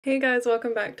Hey guys,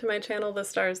 welcome back to my channel, The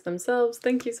Stars Themselves.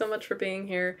 Thank you so much for being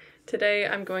here. Today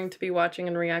I'm going to be watching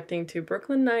and reacting to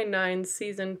Brooklyn Nine-Nine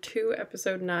Season 2,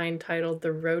 Episode 9, titled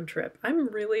The Road Trip. I'm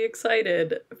really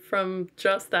excited from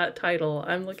just that title.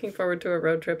 I'm looking forward to a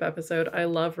road trip episode. I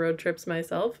love road trips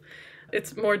myself.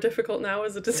 It's more difficult now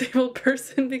as a disabled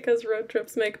person because road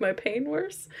trips make my pain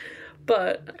worse.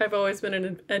 But I've always been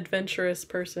an adventurous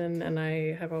person and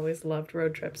I have always loved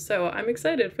road trips. So I'm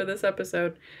excited for this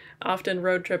episode. Often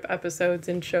road trip episodes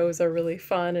in shows are really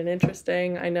fun and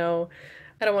interesting. I know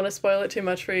I don't want to spoil it too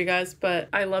much for you guys, but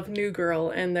I love New Girl,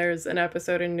 and there's an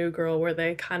episode in New Girl where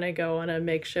they kind of go on a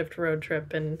makeshift road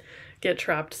trip and get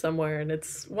trapped somewhere, and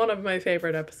it's one of my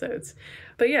favorite episodes.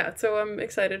 But yeah, so I'm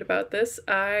excited about this.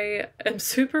 I am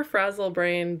super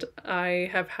frazzle-brained. I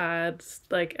have had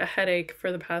like a headache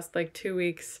for the past like 2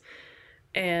 weeks,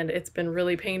 and it's been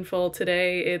really painful.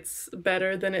 Today it's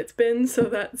better than it's been, so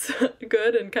that's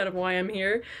good and kind of why I'm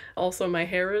here. Also, my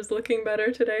hair is looking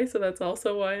better today, so that's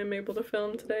also why I'm able to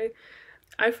film today.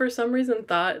 I for some reason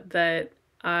thought that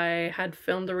I had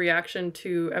filmed a reaction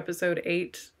to episode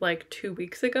 8 like 2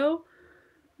 weeks ago,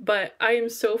 but I am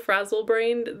so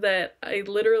frazzle-brained that I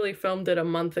literally filmed it a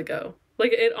month ago.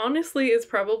 Like, it honestly is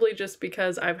probably just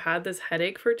because I've had this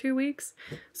headache for 2 weeks,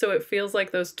 so it feels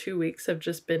like those 2 weeks have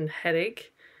just been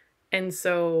headache, and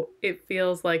so it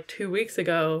feels like 2 weeks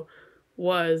ago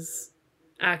was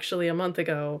actually a month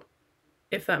ago,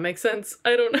 if that makes sense.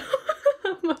 I don't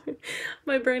know.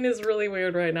 my brain is really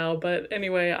weird right now, but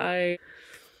anyway,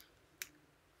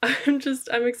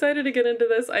 I'm excited to get into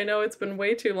this. I know it's been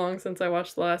way too long since I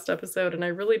watched the last episode, and I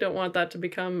really don't want that to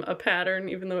become a pattern,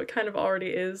 even though it kind of already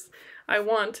is. I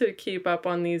want to keep up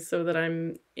on these so that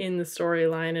I'm in the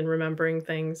storyline and remembering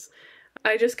things.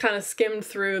 I just kind of skimmed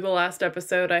through the last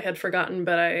episode. I had forgotten,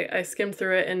 but I skimmed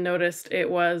through it and noticed it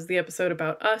was the episode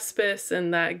about Uspis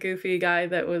and that goofy guy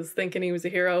that was thinking he was a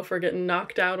hero for getting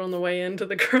knocked out on the way into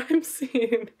the crime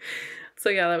scene. So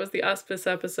yeah, that was the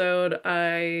Uspis episode.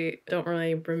 I don't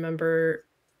really remember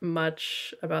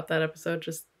much about that episode,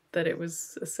 just that it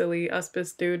was a silly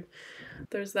Uspis dude.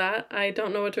 There's that. I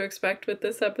don't know what to expect with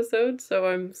this episode, so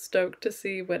I'm stoked to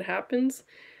see what happens.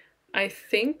 I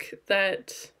think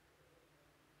that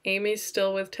Amy's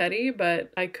still with Teddy,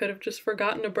 but I could have just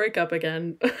forgotten a breakup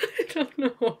again. I don't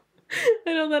know.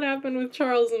 I know that happened with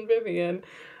Charles and Vivian,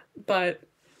 but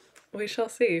we shall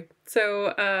see.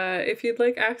 So if you'd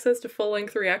like access to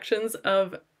full-length reactions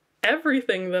of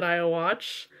everything that I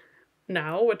watch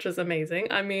now, which is amazing.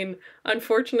 I mean,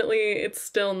 unfortunately, it's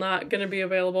still not going to be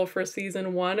available for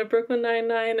season 1 of Brooklyn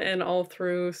Nine-Nine and all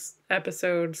through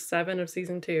episode 7 of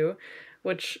season 2,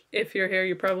 which if you're here,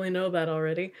 you probably know that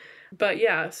already. But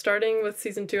yeah, starting with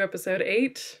season 2, episode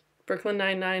 8, Brooklyn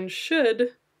Nine-Nine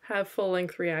should have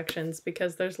full-length reactions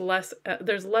because there's less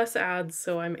ads,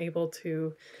 so I'm able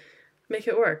to make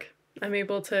it work. I'm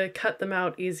able to cut them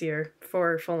out easier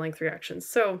for full-length reactions.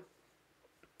 So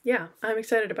yeah, I'm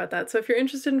excited about that. So if you're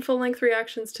interested in full-length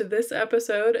reactions to this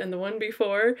episode and the one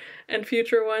before and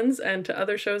future ones and to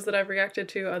other shows that I've reacted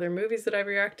to, other movies that I've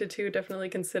reacted to, definitely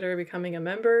consider becoming a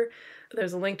member.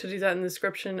 There's a link to do that in the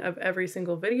description of every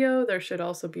single video. There should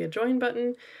also be a join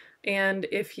button. And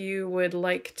if you would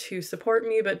like to support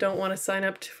me but don't want to sign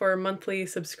up for a monthly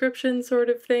subscription sort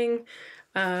of thing,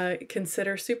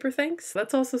 consider super thanks.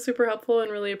 That's also super helpful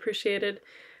and really appreciated.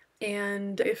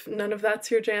 And if none of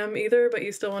that's your jam either, but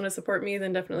you still want to support me,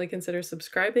 then definitely consider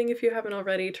subscribing if you haven't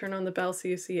already. Turn on the bell so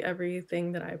you see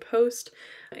everything that I post.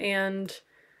 And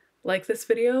like this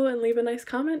video and leave a nice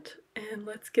comment, and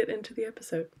let's get into the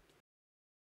episode.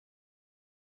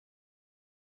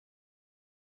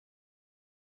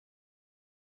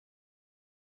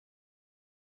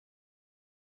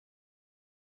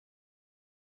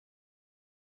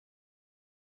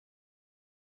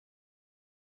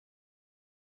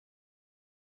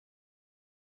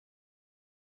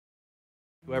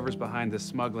 Whoever's behind this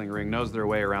smuggling ring knows their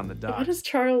way around the dock. Why does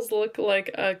Charles look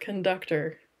like a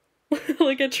conductor?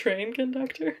 Like a train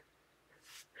conductor?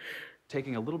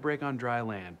 Taking a little break on dry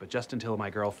land, but just until my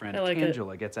girlfriend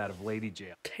Tangela gets out of lady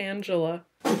jail. Tangela.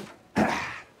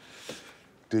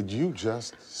 Did you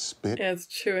just spit? Yeah, it's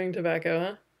chewing tobacco,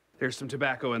 huh? There's some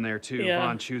tobacco in there too. Yeah.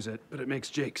 Vaughn chews it, but it makes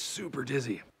Jake super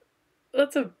dizzy.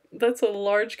 That's a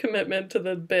large commitment to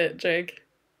the bit, Jake.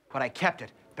 But I kept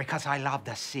it because I love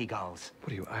the seagulls.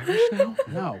 What are you, Irish now?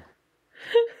 No.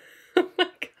 Oh my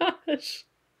gosh.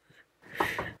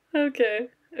 Okay.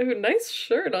 Ooh, nice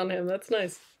shirt on him. That's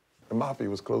nice. The mafia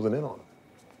was closing in on him.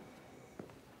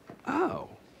 Oh.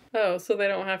 Oh, so they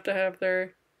don't have to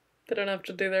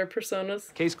do their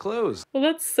personas? Case closed. Well,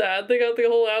 that's sad. They got the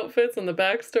whole outfits and the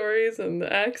backstories and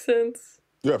the accents.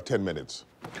 You have 10 minutes.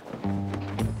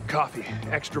 Coffee,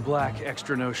 extra black,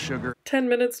 extra no sugar. 10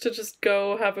 minutes to just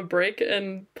go have a break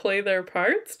and play their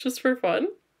parts just for fun?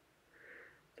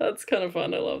 That's kind of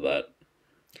fun. I love that.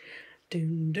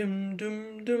 Doom dum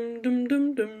dum dum dum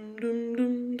dum dum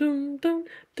dum dum dum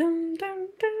dum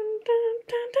dum dum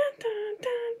dum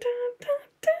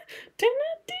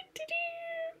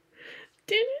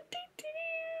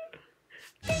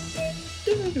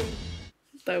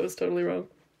That was totally wrong.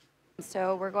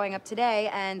 So we're going up today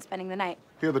and spending the night.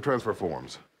 Here are the transfer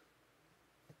forms.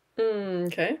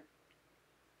 Okay.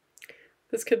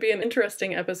 This could be an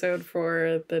interesting episode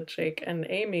for the Jake and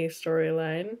Amy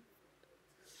storyline.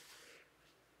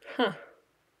 Huh.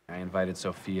 I invited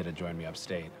Sophia to join me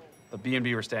upstate. The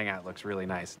B&B we're staying at looks really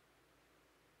nice.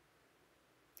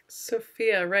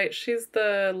 Sophia, right. She's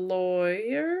the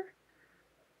lawyer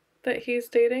that he's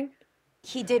dating?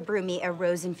 He did brew me a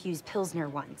rose-infused Pilsner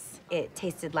once. It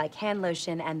tasted like hand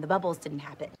lotion and the bubbles didn't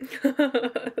happen.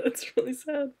 That's really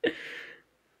sad.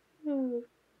 Oh.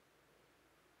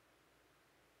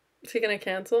 Is he gonna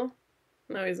cancel?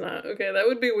 No, he's not. Okay, that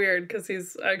would be weird because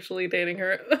he's actually dating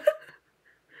her.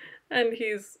 And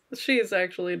she's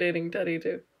actually dating Teddy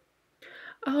too.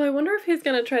 Oh, I wonder if he's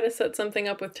gonna try to set something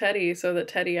up with Teddy so that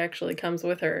Teddy actually comes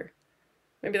with her.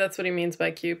 Maybe that's what he means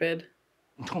by Cupid.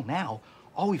 Until now,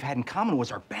 all we've had in common was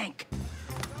our bank.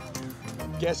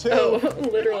 Guess who? Oh,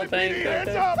 literal bank.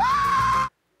 Okay.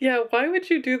 Yeah, why would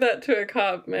you do that to a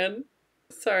cop, man?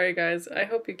 Sorry, guys. I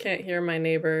hope you can't hear my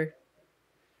neighbor.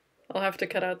 I'll have to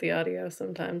cut out the audio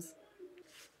sometimes.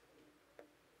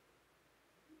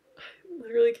 I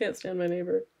really can't stand my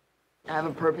neighbor. I have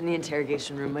a perp in the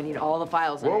interrogation room. I need all the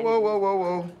files. Whoa, whoa, whoa, whoa,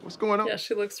 whoa. What's going on? Yeah,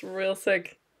 she looks real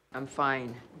sick. I'm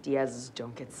fine. Diaz's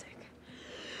don't get sick.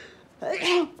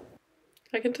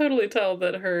 I can totally tell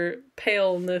that her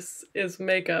paleness is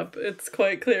makeup. It's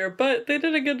quite clear, but they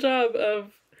did a good job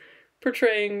of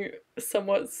portraying a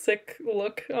somewhat sick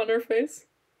look on her face.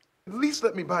 At least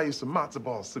let me buy you some matzo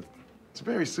ball soup. It's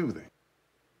very soothing.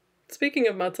 Speaking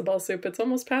of matzo ball soup, it's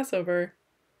almost Passover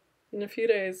in a few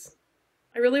days.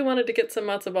 I really wanted to get some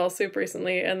matzo ball soup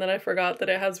recently, and then I forgot that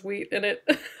it has wheat in it.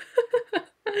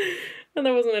 And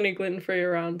there wasn't any gluten-free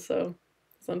around, so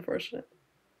it's unfortunate.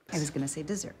 I was gonna say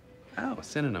dessert. Oh,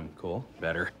 synonym. Cool.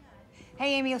 Better.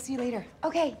 Hey, Amy, I'll see you later.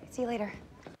 Okay, see you later.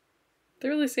 They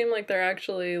really seem like they're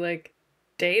actually, like,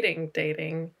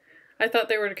 dating. I thought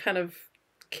they were kind of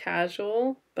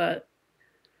casual, but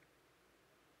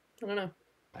I don't know.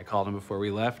 I called him before we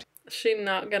left. Is she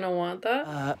not gonna want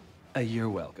that? You're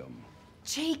welcome.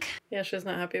 Jake, Yeah, she's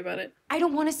not happy about it. I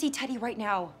don't want to see Teddy right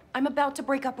now. I'm about to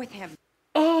break up with him.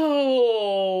 Oh,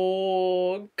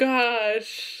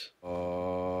 gosh.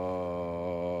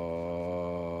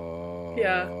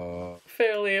 Yeah,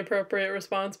 fairly appropriate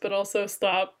response, but also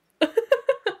stop.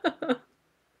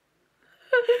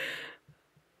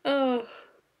 Oh,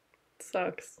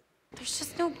 sucks. There's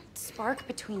just no spark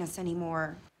between us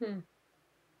anymore.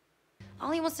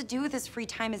 All he wants to do with his free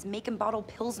time is make and bottle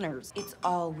Pilsners. It's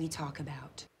all we talk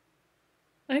about.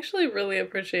 I actually really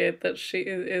appreciate that she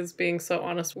is being so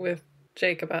honest with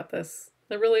Jake about this.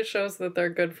 It really shows that they're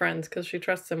good friends because she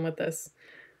trusts him with this.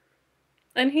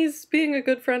 And he's being a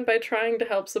good friend by trying to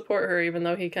help support her, even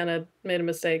though he kind of made a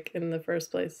mistake in the first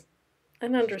place.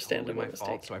 An understandable It's totally my mistake.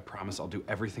 fault, so I promise I'll do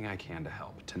everything I can to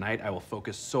help. Tonight, I will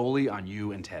focus solely on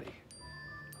you and Teddy.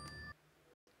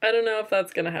 I don't know if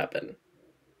that's gonna happen.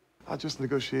 I just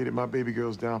negotiated my baby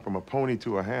girls down from a pony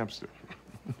to a hamster.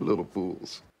 Little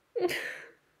fools. I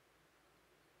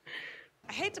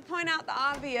hate to point out the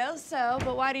obvious,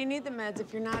 but why do you need the meds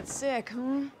if you're not sick,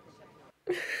 huh?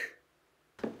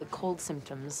 The cold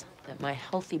symptoms that my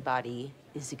healthy body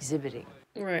is exhibiting.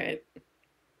 Right.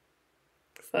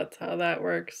 'Cause that's how that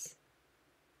works.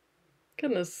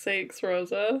 Goodness sakes,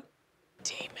 Rosa.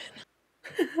 Demon.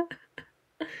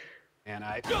 And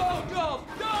I...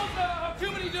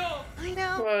 I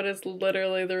know. Wow, it is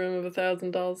literally the room of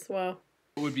 1,000 dolls. Wow.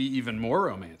 What would be even more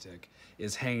romantic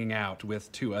is hanging out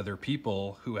with two other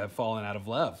people who have fallen out of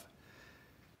love.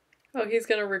 Oh, he's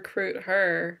gonna recruit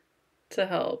her to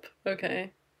help.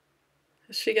 Okay.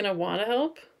 Is she gonna want to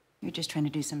help? You're just trying to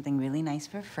do something really nice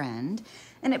for a friend,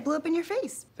 and it blew up in your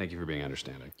face. Thank you for being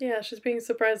understanding. Yeah, she's being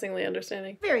surprisingly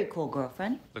understanding. Very cool,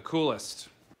 girlfriend. The coolest.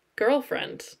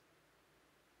 Girlfriend.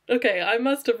 Okay, I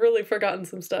must have really forgotten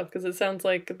some stuff because it sounds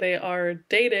like they are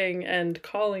dating and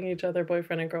calling each other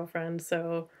boyfriend and girlfriend,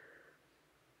 so...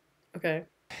 Okay.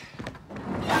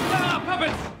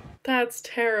 Puppets! That's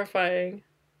terrifying.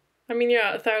 I mean,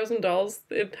 yeah, 1,000 dolls,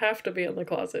 it'd have to be in the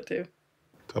closet, too.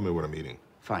 Tell me what I'm eating.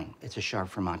 Fine, it's a Chard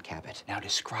Vermont Cabot. Now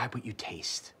describe what you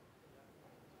taste.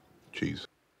 Cheese.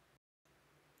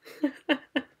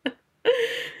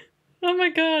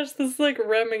 gosh, this is like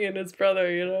Remy and his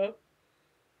brother, you know?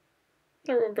 I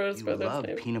don't remember his You brother's love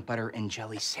name. peanut butter and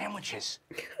jelly sandwiches.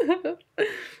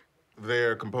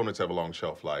 Their components have a long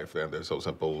shelf life, and they're so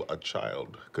simple a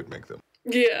child could make them.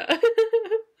 Yeah.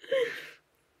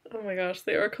 Oh my gosh,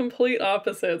 they are complete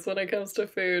opposites when it comes to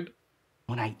food.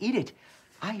 When I eat it,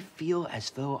 I feel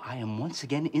as though I am once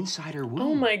again inside her womb.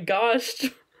 Oh my gosh.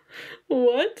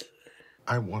 What?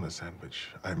 I want a sandwich.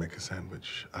 I make a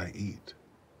sandwich. I eat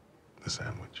the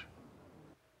sandwich.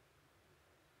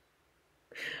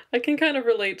 I can kind of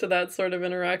relate to that sort of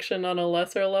interaction on a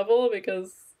lesser level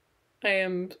because I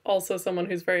am also someone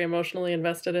who's very emotionally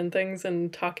invested in things,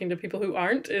 and talking to people who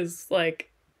aren't is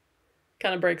like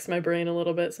kind of breaks my brain a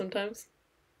little bit sometimes.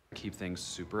 Keep things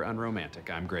super unromantic.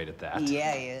 I'm great at that.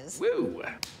 Yeah, he is. Woo!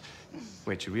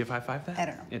 Wait, should we have high-fived that? I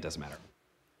don't know. It doesn't matter.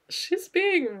 She's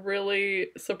being really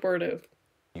supportive.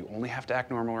 You only have to act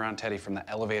normal around Teddy from the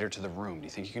elevator to the room. Do you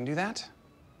think you can do that?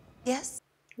 Yes.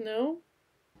 No?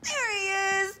 There he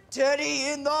is! Teddy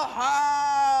in the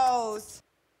house!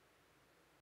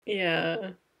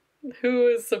 Yeah. Who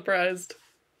is surprised?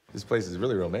 This place is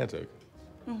really romantic.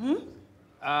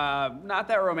 Not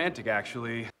that romantic,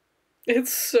 actually.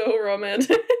 It's so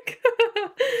romantic.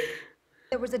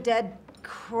 There was a dead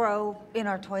crow in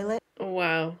our toilet.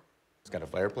 Wow. It's got a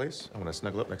fireplace. I want to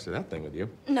snuggle up next to that thing with you.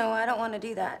 No, I don't want to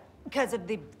do that. Because of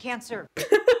the cancer.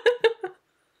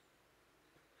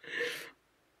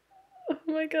 Oh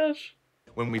my gosh.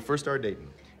 When we first started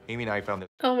dating, Amy and I found that.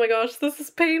 Oh my gosh, this is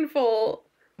painful.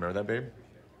 Remember that, babe?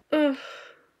 Ugh.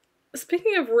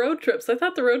 Speaking of road trips, I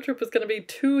thought the road trip was going to be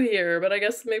to here, but I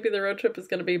guess maybe the road trip is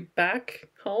going to be back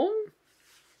home?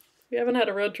 We haven't had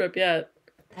a road trip yet.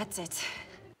 That's it.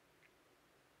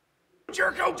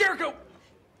 Jericho! Jericho!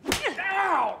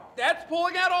 Ow! That's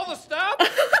pulling out all the stuff? What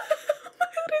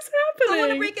is happening? I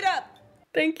want to break it up.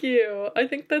 Thank you. I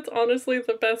think that's honestly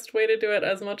the best way to do it,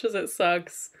 as much as it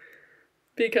sucks.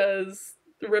 Because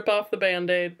rip off the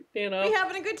Band-Aid, you know? We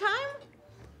having a good time?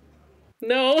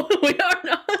 No, we are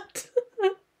not.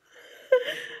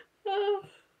 Oh.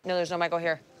 No, there's no Michael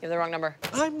here. You have the wrong number.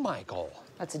 I'm Michael.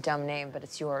 That's a dumb name, but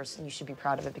it's yours, and you should be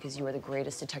proud of it because you are the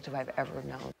greatest detective I've ever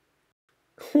known.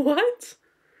 What?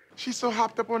 She's so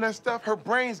hopped up on that stuff, her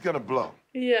brain's gonna blow.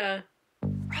 Yeah.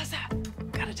 Rosa,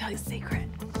 gotta tell you a secret.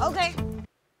 Okay.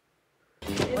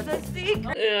 It's a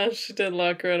secret. Yeah, she did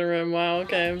lock her in a room. Wow,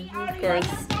 okay. Of course.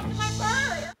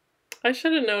 I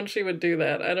should have known she would do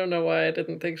that. I don't know why I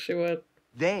didn't think she would.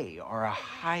 They are a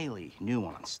highly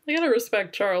nuanced. I gotta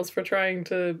respect Charles for trying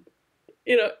to,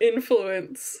 you know,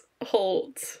 influence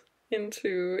Holt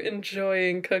into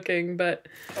enjoying cooking, but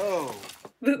Oh.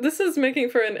 this is making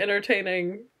for an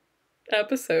entertaining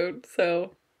episode,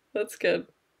 so that's good.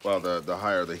 Well, the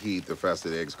higher the heat, the faster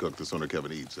the eggs cook, the sooner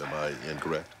Kevin eats. Am I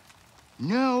incorrect?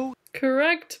 No.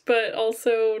 Correct, but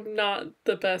also not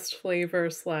the best flavor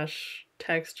 /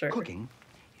 texture. Cooking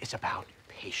is about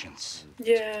patience.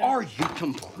 Yeah. Are you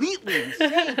completely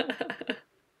insane?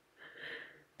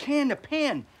 Can to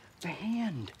pan. The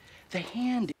hand. The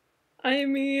hand. I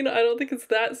mean, I don't think it's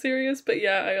that serious, but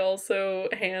yeah, I also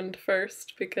hand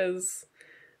first because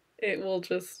it will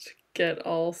just get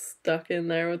all stuck in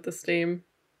there with the steam.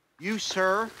 You,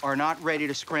 sir, are not ready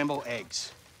to scramble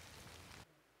eggs.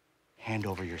 Hand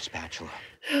over your spatula.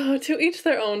 To each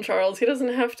their own, Charles. He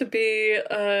doesn't have to be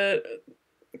a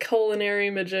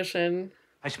culinary magician.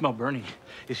 I smell burning.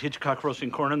 Is Hitchcock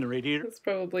roasting corn on the radiator? It's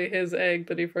probably his egg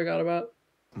that he forgot about.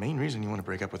 The main reason you want to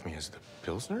break up with me is the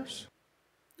Pilsners?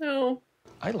 No.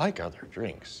 I like other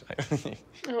drinks.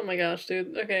 Oh my gosh,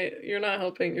 dude. Okay, you're not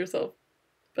helping yourself,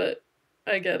 but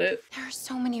I get it. There are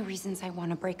so many reasons I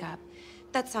want to break up.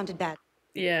 That sounded bad.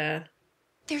 Yeah.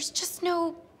 There's just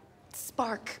no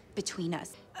spark between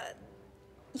us.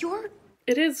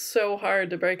 It is so hard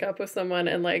to break up with someone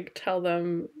and, like, tell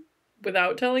them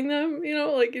without telling them, you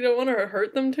know? Like, you don't want to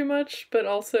hurt them too much, but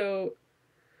also,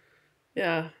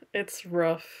 yeah, it's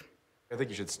rough. I think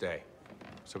you should stay,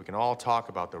 so we can all talk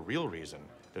about the real reason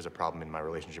there's a problem in my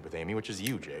relationship with Amy, which is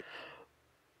you, Jake.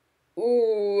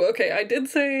 Ooh, okay, I did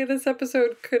say this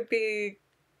episode could be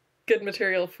good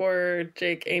material for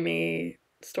Jake Amy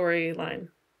storyline.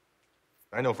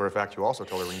 I know for a fact you also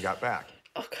told her when you got back.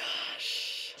 Oh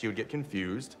gosh. She would get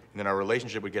confused, and then our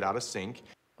relationship would get out of sync.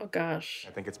 Oh gosh.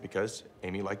 I think it's because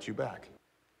Amy liked you back.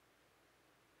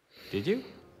 Did you?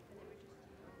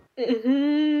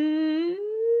 Mm-hmm.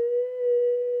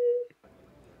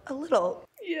 A little.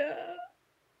 Yeah.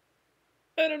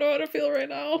 I don't know how to feel right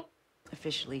now.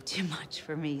 Officially too much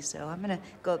for me, so I'm gonna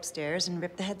go upstairs and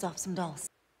rip the heads off some dolls.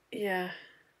 Yeah.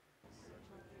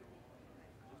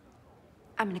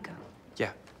 I'm gonna go.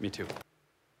 Yeah, me too.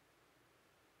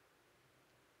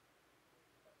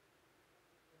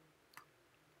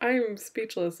 I'm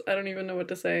speechless. I don't even know what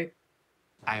to say.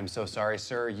 I am so sorry,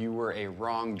 sir. You were a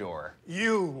wrong door.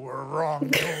 You were wrong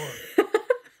door.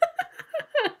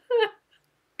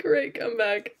 Great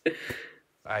comeback.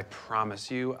 I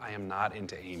promise you, I am not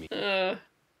into Amy. I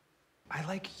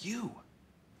like you.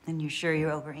 And you're sure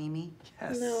you're over Amy?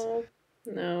 Yes. No.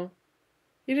 No.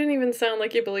 You didn't even sound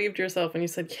like you believed yourself when you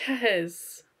said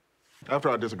yes. After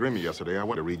our disagreement yesterday, I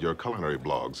went to read your culinary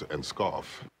blogs and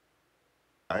scoff.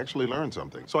 I actually learned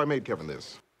something, so I made Kevin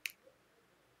this.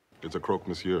 It's a croque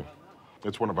monsieur.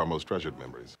 It's one of our most treasured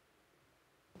memories.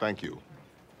 Thank you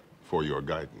for your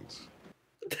guidance.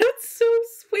 That's so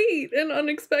sweet and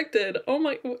unexpected. Oh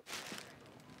my...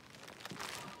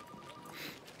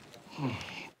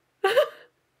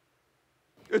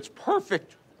 It's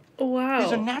perfect. Wow.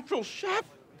 He's a natural chef.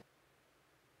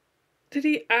 Did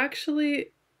he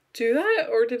actually do that,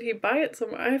 or did he buy it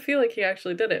somewhere? I feel like he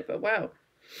actually did it, but wow.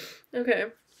 Okay.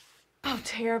 Oh,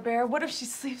 Tara Bear, what if she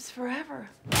sleeps forever?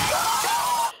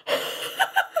 That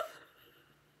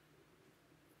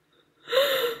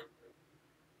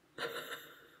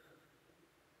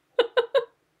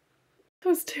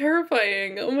was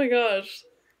terrifying. Oh my gosh.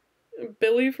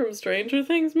 Billy from Stranger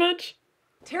Things much?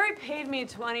 Terry paid me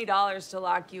 $20 to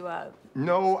lock you up.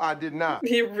 No, I did not.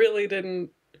 He really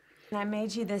didn't. And I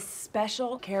made you this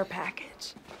special care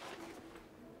package.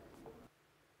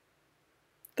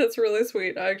 That's really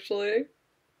sweet, actually.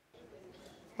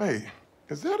 Wait,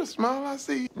 is that a smile I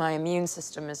see? My immune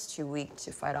system is too weak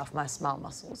to fight off my smile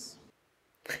muscles.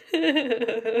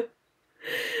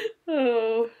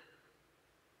 Oh.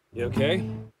 You okay?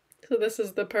 So this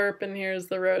is the perp and here's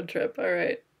the road trip. All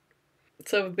right.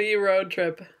 So the road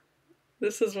trip.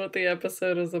 This is what the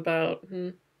episode is about.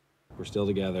 We're still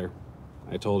together.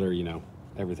 I told her, you know,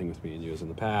 everything with me and you is in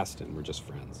the past and we're just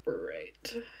friends.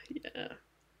 Right. Yeah.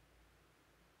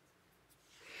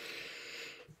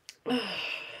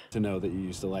 To know that you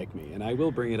used to like me, and I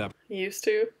will bring it up. Used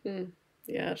to?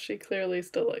 Yeah, she clearly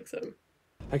still likes him.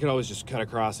 I could always just cut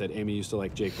across it. Amy used to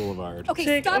like Jake Boulevard. Okay,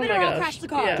 Jake, stop oh it my or I'll gosh. crash the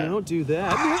car. Yeah. Don't do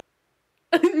that.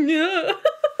 Yeah.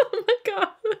 Oh my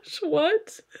gosh,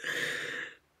 what?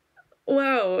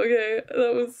 Wow, okay.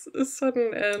 That was a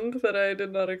sudden end that I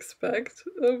did not expect.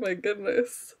 Oh my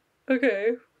goodness.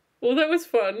 Okay. Well, that was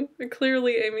fun.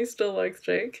 Clearly, Amy still likes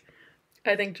Jake.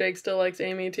 I think Jake still likes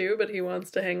Amy too, but he wants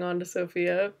to hang on to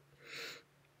Sophia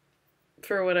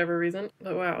for whatever reason.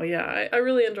 But wow, yeah, I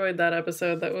really enjoyed that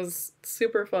episode. That was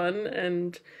super fun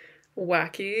and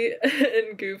wacky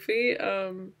and goofy.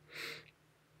 I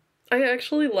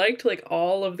actually liked like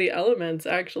all of the elements,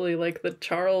 actually, like the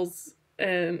Charles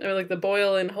and or like the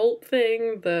Boyle and Holt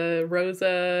thing, the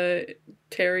Rosa,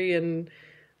 Terry and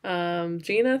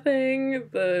Gina thing,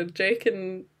 the Jake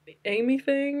and Amy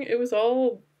thing. It was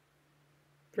all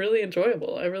really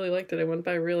enjoyable. I really liked it. It went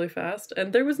by really fast.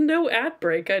 And there was no ad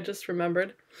break, I just remembered.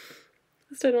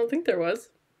 At least I don't think there was.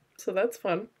 So that's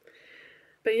fun.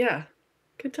 But yeah,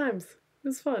 good times. It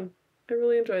was fun. I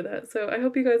really enjoyed that. So I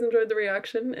hope you guys enjoyed the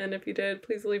reaction. And if you did,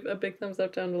 please leave a big thumbs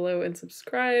up down below and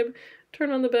subscribe. Turn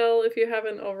on the bell if you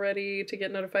haven't already to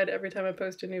get notified every time I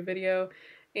post a new video.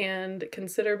 And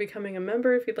consider becoming a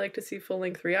member if you'd like to see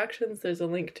full-length reactions. There's a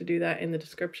link to do that in the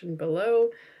description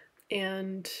below.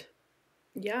 And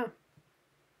yeah,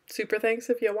 super thanks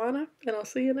if you wanna, and I'll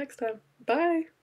see you next time. Bye!